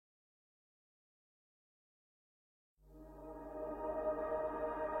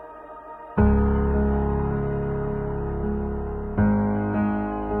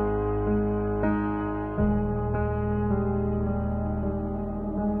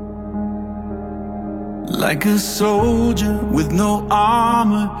Like a soldier with no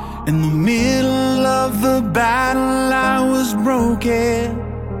armor, in the middle of the battle I was broken.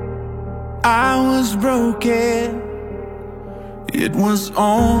 I was broken. It was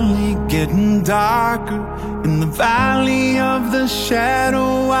only getting darker. In the valley of the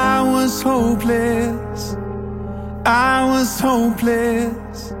shadow I was hopeless. I was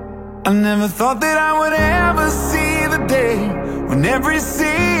hopeless. I never thought that I would ever see the day when every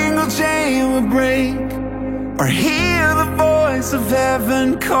single chain would break, or hear the voice of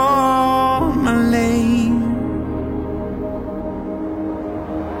heaven call my name.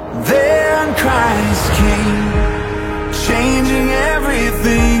 Then Christ came, changing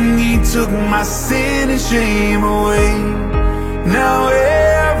everything. He took my sin and shame away. Now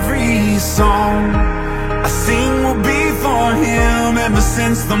every song I sing will be for Him, ever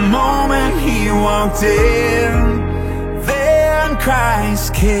since the moment He walked in. Then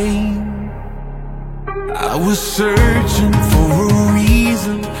Christ came. I was searching for a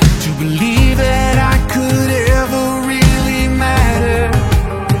reason to believe that I could ever really matter,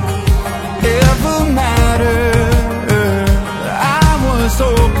 ever matter. I was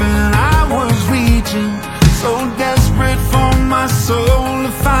hoping, I was reaching, so desperate for my soul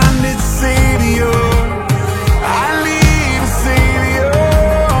to find its Savior. I need a Savior.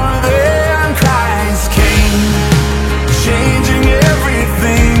 Then Christ came, changing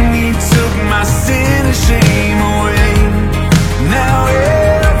everything. He took my sin and shame away. Now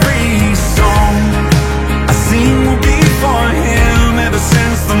every song I sing will be for Him, ever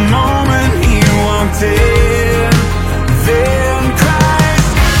since the moment He walked in. Then Christ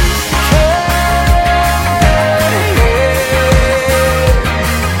came.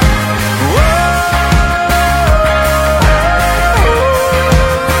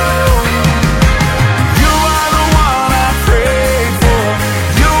 You are the one I prayed for.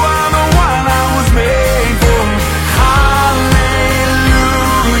 You are the one I was made for. Hallelujah.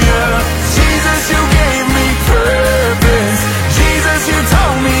 Jesus, You gave me purpose. Jesus, You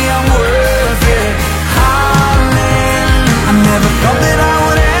told me I'm worth it. Hallelujah. I never thought that I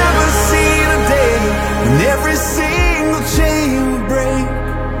would ever see the day when every single chain would break,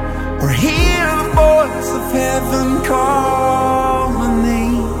 or hear the voice of heaven call my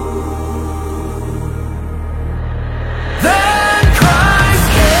name. Then Christ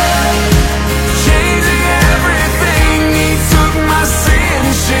came, changing everything. He took my sin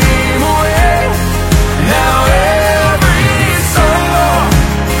and shame away. Now every song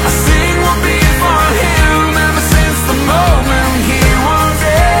I sing will be for Him, ever since the moment He walked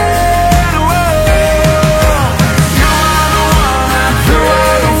in. You are the one I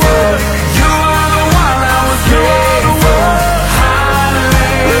prayed for. You are the one I was made for.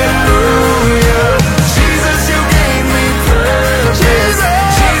 Hallelujah. Jesus, You gave me purpose.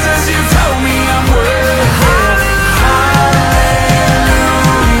 Jesus, You told me I'm worth it. Hallelujah.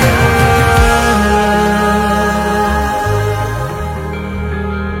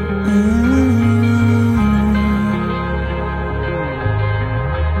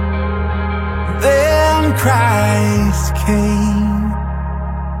 Then Christ came.